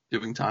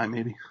 Doing time,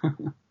 maybe.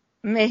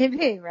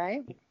 Maybe,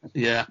 right?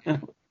 Yeah.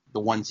 The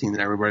one scene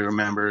that everybody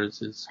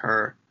remembers is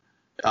her,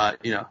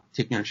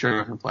 taking her shirt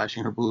off and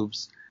flashing her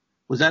boobs.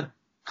 Was that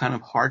kind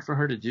of hard for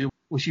her to do?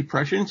 Was she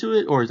pressured into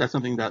it, or is that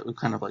something that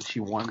kind of she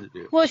wanted to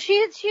do? Well, she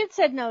had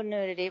said no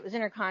nudity. It was in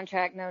her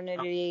contract, no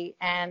nudity,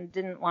 and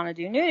didn't want to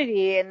do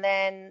nudity. And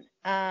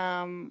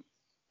then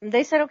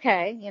they said,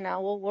 okay,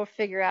 we'll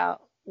figure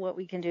out what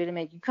we can do to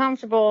make you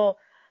comfortable.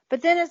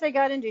 But then as they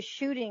got into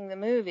shooting the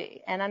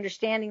movie and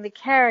understanding the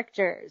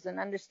characters and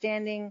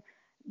understanding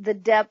the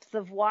depth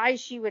of why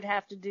she would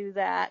have to do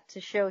that to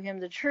show him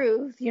the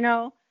truth,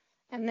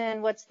 and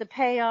then what's the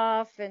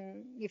payoff,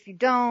 and if you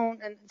don't,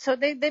 and so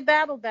they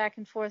battled back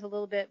and forth a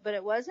little bit, but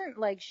it wasn't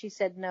like she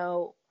said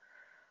no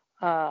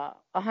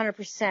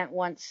 100%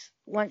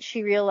 once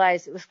she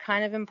realized it was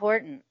kind of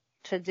important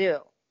to do.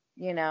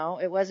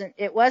 It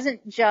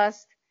wasn't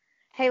just,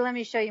 hey, let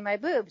me show you my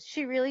boobs.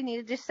 She really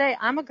needed to say,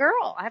 I'm a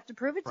girl, I have to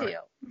prove it to you.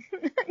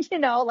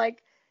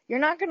 You're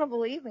not going to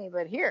believe me,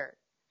 but here.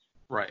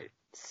 Right.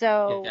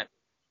 So yeah.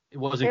 It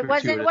wasn't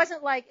gratuitous.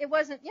 It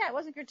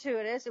wasn't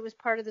gratuitous. It was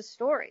part of the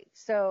story.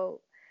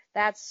 So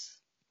that's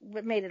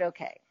what made it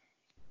okay.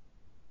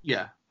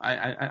 Yeah,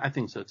 I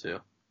think so too.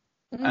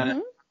 Mm-hmm.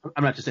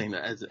 I'm not just saying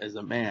that as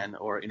a man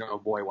or a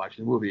boy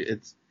watching the movie.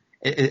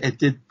 It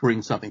did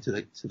bring something to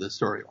the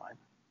storyline.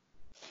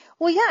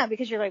 Well, yeah,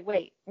 because you're like,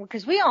 wait,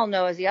 because we all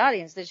know as the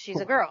audience that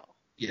she's a girl.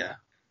 Yeah.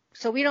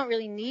 So we don't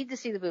really need to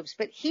see the boobs,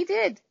 but he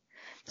did.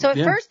 So at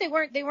first they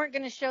weren't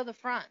going to show the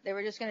front. They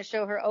were just going to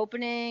show her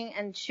opening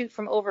and shoot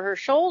from over her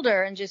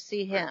shoulder and just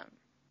see him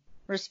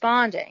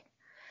responding.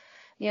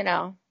 you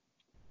know,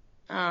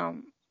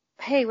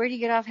 hey, where do you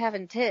get off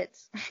having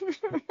tits?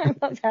 I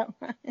love that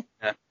one.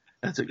 Yeah,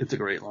 it's a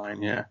great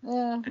line. Yeah.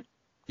 Yeah.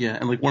 Yeah,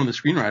 and like one of the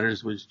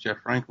screenwriters was Jeff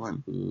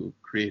Franklin, who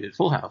created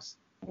Full House.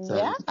 So,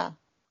 Yeah.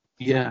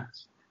 Yeah.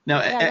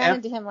 Now, Yeah, I ran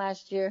into him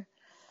last year.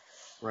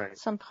 Right.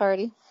 Some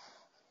party.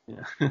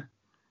 Yeah.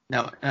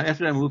 Now,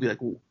 after that movie, like,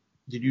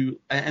 did you?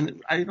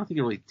 And I don't think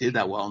it really did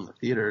that well in the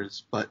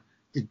theaters, but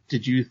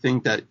did you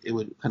think that it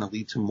would kind of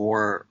lead to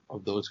more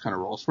of those kind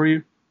of roles for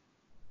you?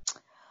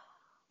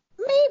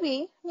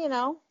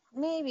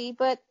 Maybe,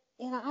 but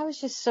I was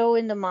just so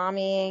into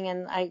mommying,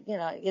 and I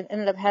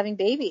ended up having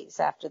babies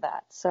after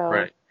that. So,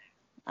 Right.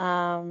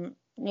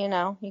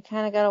 you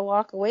kind of got to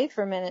walk away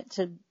for a minute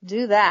to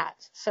do that.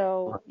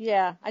 So,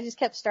 yeah, I just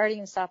kept starting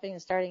and stopping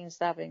and starting and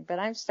stopping. But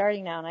I'm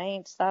starting now, and I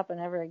ain't stopping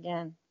ever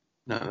again.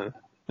 No,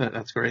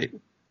 that's great.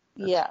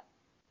 Yeah.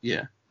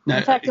 Yeah.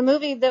 In fact, the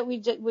movie that we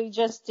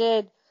just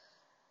did,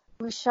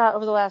 we shot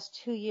over the last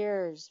 2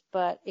 years,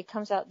 but it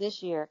comes out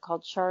this year,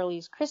 called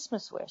Charlie's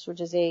Christmas Wish, which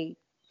is a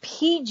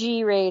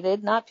PG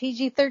rated, not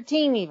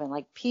PG-13 even,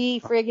 like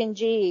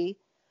P-friggin-G.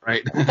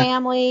 Right.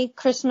 Family,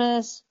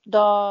 Christmas,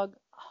 dog,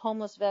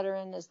 homeless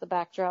veteran is the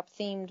backdrop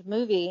themed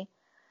movie.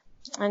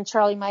 And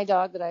Charlie, my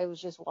dog that I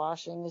was just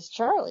washing, is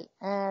Charlie.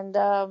 And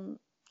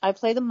I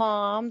play the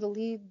mom, the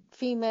lead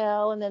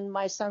female, and then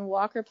my son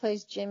Walker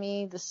plays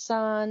Jimmy, the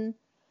son.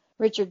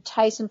 Richard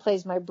Tyson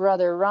plays my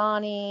brother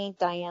Ronnie.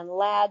 Diane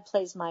Ladd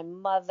plays my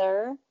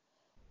mother.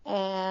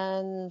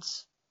 And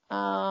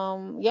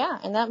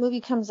and that movie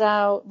comes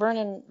out.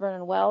 Vernon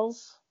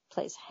Wells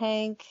plays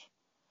Hank.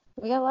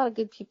 We got a lot of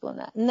good people in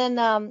that. And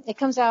then it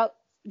comes out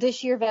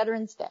this year,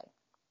 Veterans Day,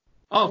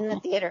 in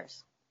the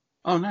theaters.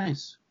 Oh,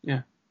 nice.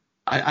 Yeah.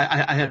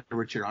 I had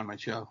Richard on my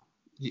show.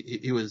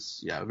 He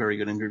was, a very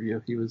good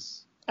interview. He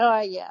was. Oh,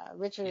 yeah.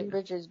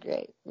 Richard's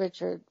great.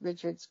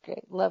 Richard's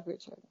great. Love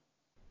Richard.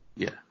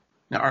 Yeah.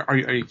 Now, are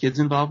your kids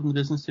involved in the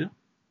business too?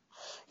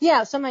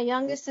 Yeah. So my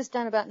youngest has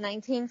done about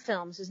 19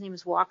 films. His name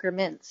is Walker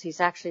Mintz.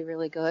 He's actually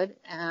really good.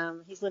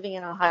 He's living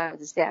in Ohio with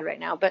his dad right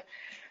now. But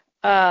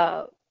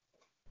yeah,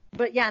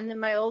 and then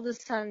my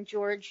oldest son,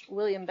 George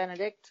William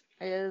Benedict,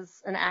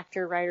 is an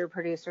actor, writer,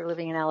 producer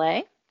living in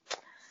LA.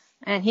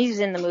 And he's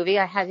in the movie.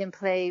 I had him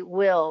play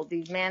Will,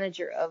 the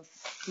manager of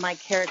my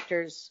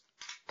character's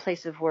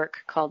place of work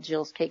called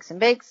Jill's Cakes and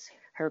Bakes.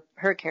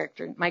 Her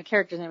character, my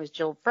character's name was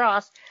Jill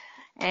Frost.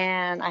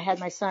 And I had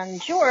my son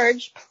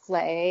George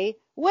play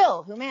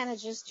Will, who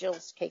manages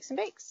Jill's Cakes and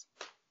Bakes.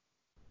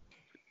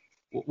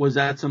 Was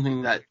that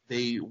something that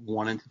they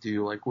wanted to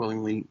do, like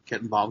willingly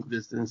get involved in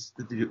business?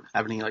 Did you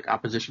have any like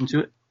opposition to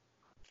it?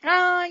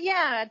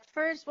 Yeah. At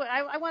first,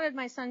 I wanted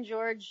my son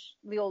George,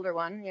 the older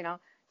one,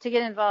 to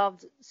get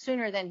involved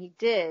sooner than he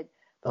did.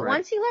 But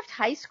once he left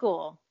high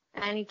school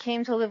and he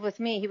came to live with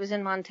me, he was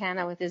in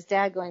Montana with his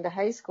dad going to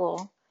high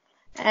school.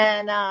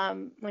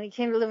 And when he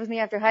came to live with me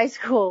after high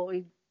school,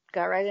 we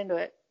got right into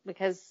it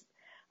because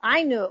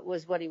I knew it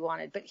was what he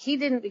wanted, but he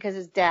didn't because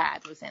his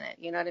dad was in it.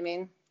 You know what I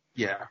mean?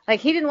 Yeah. Like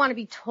he didn't want to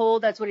be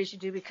told that's what he should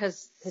do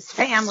because his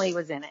family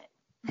was in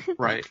it.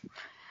 Right.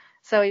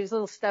 So he was a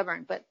little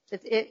stubborn, but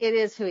it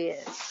is who he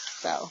is.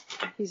 So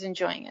he's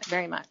enjoying it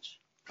very much.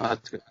 Oh,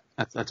 that's good.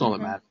 That's all that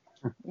matters.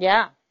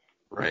 Yeah.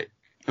 Right.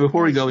 And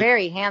before we go,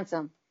 very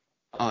handsome.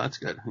 Oh, that's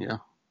good. Yeah.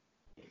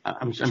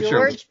 I'm sure.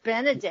 George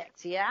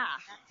Benedict. Yeah.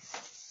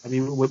 I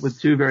mean,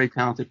 with two very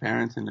talented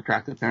parents and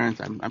attractive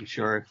parents, I'm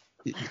sure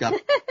he's got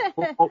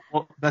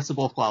best of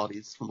both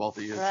qualities from both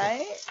of you.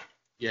 Right. So,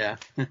 yeah.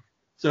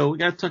 So we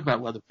got to talk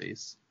about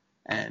Leatherface,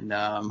 and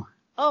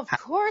of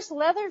course,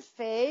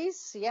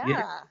 Leatherface.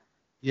 Yeah.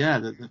 Yeah.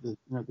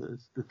 The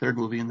third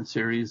movie in the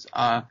series.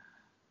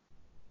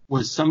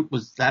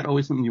 Was that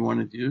always something you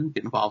wanted to do?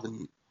 Get involved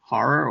in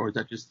horror, or is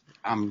that just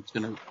I'm just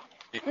gonna?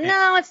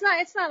 No, it's not.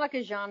 It's not like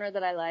a genre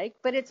that I like,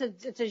 but it's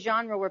a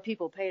genre where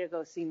people pay to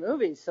go see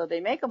movies, so they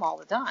make them all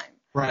the time.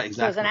 Right,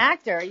 exactly. So as an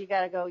actor, you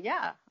got to go,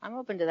 yeah, I'm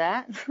open to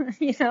that,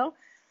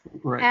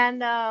 Right.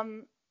 And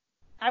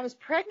I was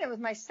pregnant with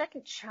my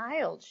second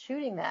child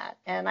shooting that,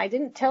 and I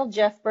didn't tell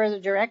Jeff Burr, the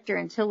director,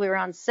 until we were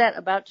on set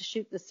about to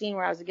shoot the scene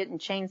where I was getting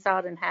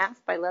chainsawed in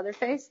half by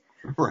Leatherface.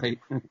 Right.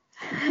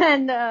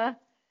 And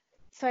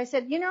so I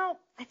said,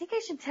 I think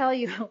I should tell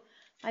you.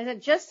 I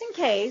said, just in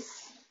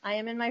case. I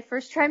am in my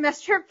first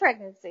trimester of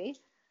pregnancy.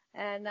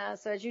 And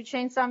so as you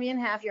chainsaw me in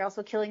half, you're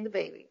also killing the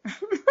baby.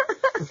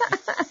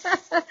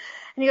 And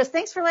he goes,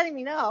 thanks for letting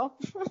me know.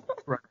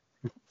 Right.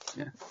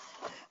 Yeah.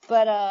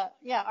 But,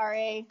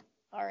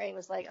 RA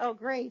was like, oh,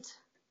 great.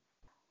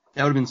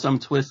 That would have been some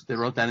twist if they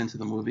wrote that into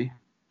the movie.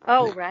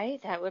 Oh,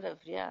 right? That would have,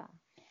 yeah.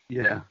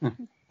 Yeah.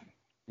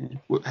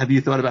 Have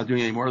you thought about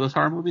doing any more of those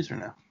horror movies or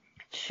no?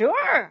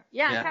 Sure.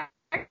 Yeah.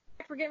 I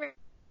forget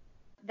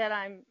that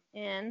I'm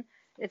in.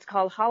 It's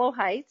called Hollow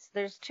Heights.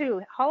 There's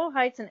two, Hollow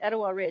Heights and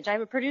Etowah Ridge. I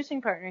have a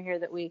producing partner here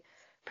that we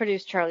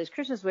produced Charlie's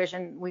Christmas Wish,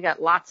 and we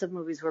got lots of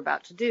movies we're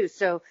about to do.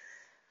 So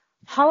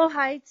Hollow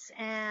Heights,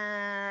 and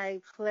I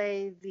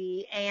play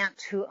the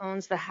aunt who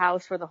owns the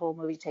house where the whole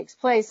movie takes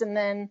place. And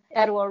then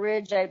Etowah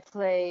Ridge, I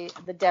play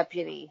the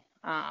deputy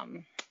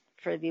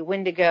for the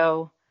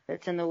Wendigo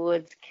that's in the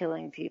woods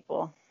killing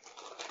people.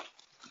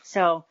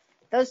 So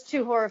those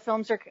 2 horror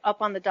films are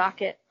up on the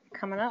docket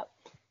coming up.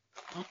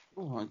 Oh,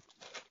 cool.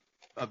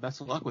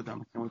 Best of luck with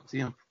them. I can't wait to see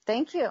them.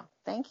 Thank you.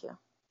 Thank you.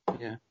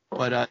 Yeah.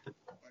 But,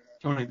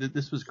 Toni,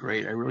 this was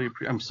great.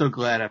 I'm so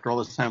glad after all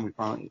this time we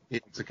finally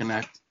able to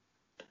connect.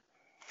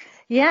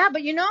 Yeah,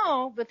 but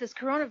with this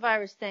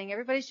coronavirus thing,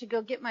 everybody should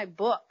go get my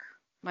book.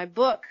 My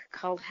book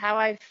called How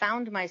I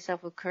Found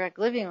Myself with Correct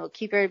Living will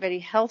keep everybody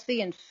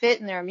healthy and fit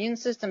and their immune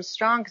system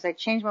strong, because I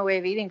changed my way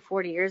of eating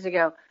 40 years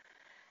ago.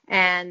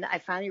 And I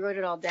finally wrote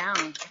it all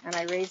down. And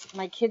I raised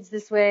my kids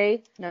this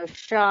way, no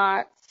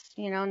shots,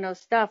 no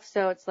stuff.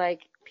 So it's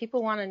like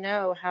people want to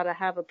know how to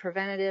have a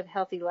preventative,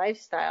 healthy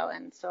lifestyle.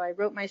 And so I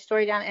wrote my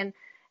story down,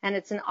 and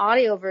it's an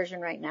audio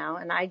version right now,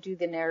 and I do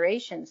the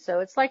narration.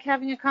 So it's like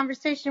having a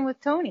conversation with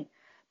Toni.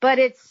 But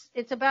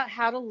it's about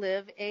how to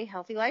live a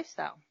healthy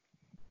lifestyle.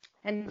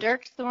 And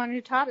Dirk's the one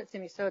who taught it to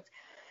me. So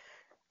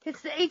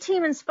it's the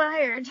A-Team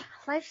inspired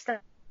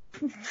lifestyle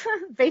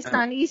based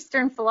on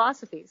Eastern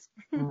philosophies.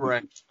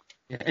 Right.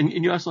 Yeah. And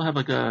you also have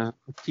like a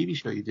TV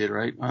show you did,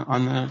 right?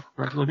 On the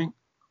Correct Living?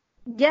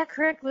 Yeah,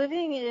 Correct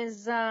Living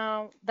is,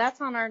 that's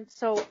on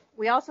so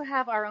we also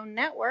have our own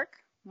network,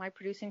 my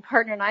producing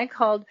partner and I,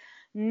 called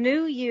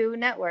New You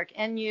Network,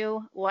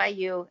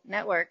 NUYU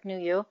Network, New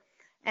You.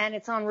 And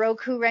it's on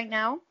Roku right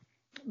now,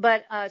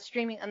 but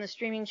streaming on the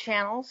streaming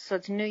channels. So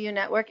it's New You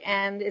Network,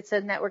 and it's a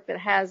network that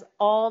has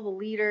all the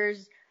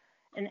leaders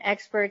and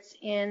experts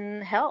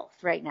in health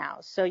right now.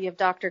 So you have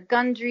Dr.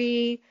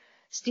 Gundry,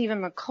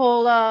 Stephen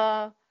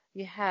McCullough,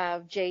 you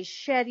have Jay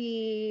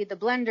Shetty, the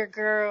Blender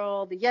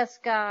Girl, the Yes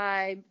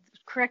Guy,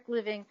 Correct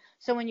Living.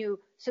 So when you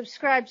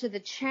subscribe to the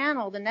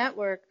channel, the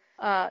network,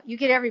 you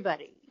get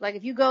everybody. Like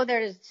if you go there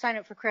to sign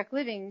up for Correct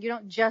Living, you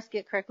don't just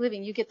get Correct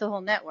Living, you get the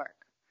whole network.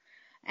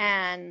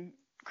 And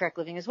Correct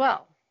Living as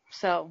well.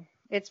 So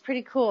it's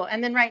pretty cool.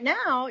 And then right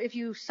now, if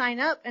you sign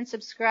up and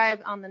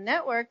subscribe on the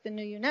network, the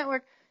New You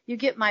Network, you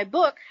get my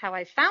book, How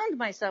I Found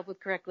Myself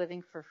with Correct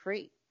Living, for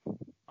free.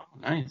 Oh,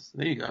 nice.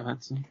 There you go.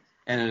 That's an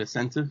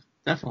incentive.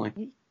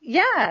 Definitely.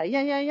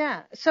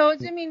 Yeah. So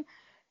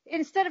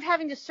instead of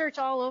having to search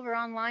all over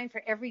online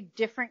for every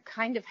different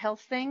kind of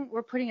health thing,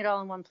 we're putting it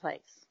all in one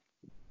place.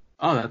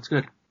 Oh, that's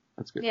good.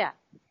 That's good. Yeah.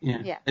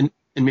 And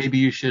maybe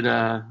you should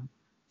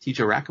teach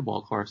a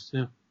racquetball course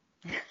too.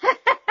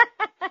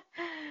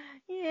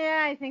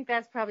 Yeah, I think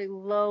that's probably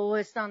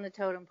lowest on the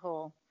totem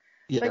pole.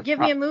 Yeah, but give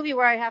me a movie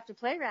where I have to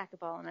play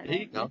racquetball in it. There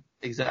you go.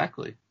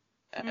 Exactly.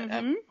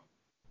 Mm-hmm.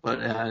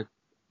 But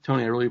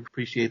Toni, I really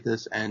appreciate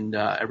this, and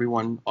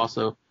everyone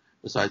also,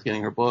 besides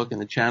getting her book and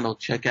the channel,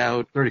 check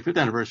out 35th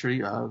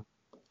anniversary of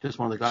Just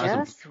One of the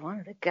Guys. Just One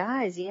of the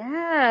Guys,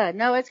 yeah.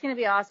 No, it's going to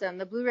be awesome.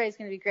 The Blu Ray is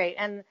going to be great,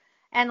 and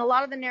a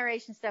lot of the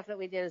narration stuff that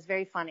we did is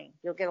very funny.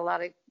 You'll get a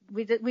lot of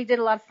we did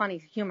a lot of funny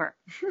humor.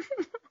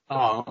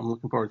 Oh, I'm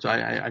looking forward to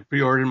it. I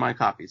pre-ordered my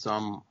copy, so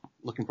I'm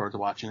looking forward to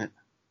watching it.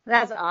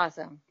 That's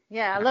awesome.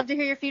 Yeah, I'd love to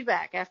hear your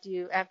feedback after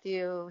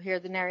you hear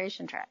the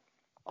narration track.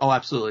 Oh,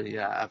 absolutely.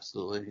 Yeah,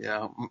 absolutely.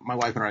 Yeah. My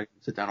wife and I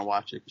sit down and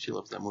watch it because she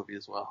loves that movie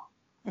as well.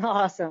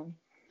 Awesome.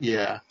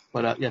 Yeah.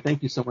 But,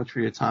 thank you so much for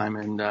your time,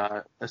 and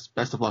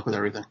best of luck with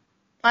everything.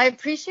 I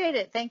appreciate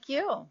it. Thank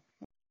you.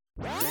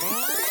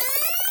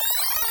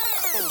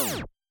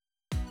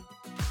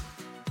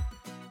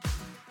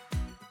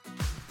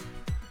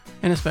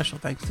 And a special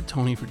thanks to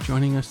Toni for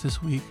joining us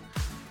this week.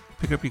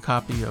 Pick up your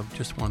copy of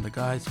Just One of the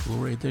Guys, Blu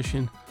Ray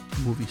edition. The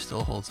movie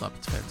still holds up.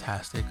 It's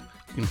fantastic.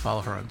 You can follow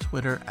her on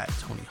Twitter at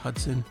Toni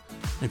Hudson.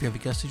 And if you have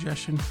a guest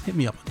suggestion, hit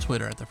me up on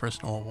Twitter at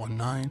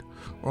TheFirstNoel19,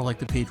 or like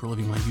the page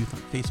Reliving My Youth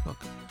on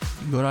Facebook.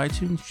 You can go to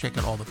iTunes, check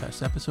out all the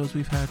past episodes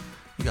we've had.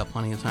 You got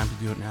plenty of time to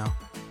do it now.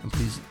 And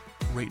please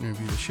rate and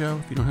review the show.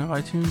 If you don't have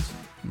iTunes,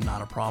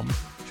 not a problem.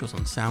 The show's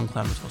on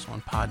SoundCloud. It's also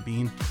on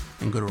Podbean.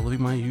 And go to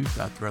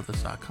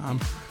relivingmyyouth.threadless.com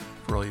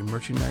for all your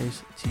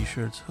merchandise,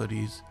 t-shirts,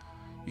 hoodies.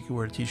 You can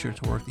wear a t-shirt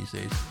to work these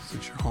days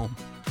since you're home.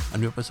 A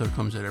new episode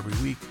comes out every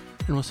week,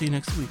 and we'll see you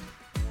next week.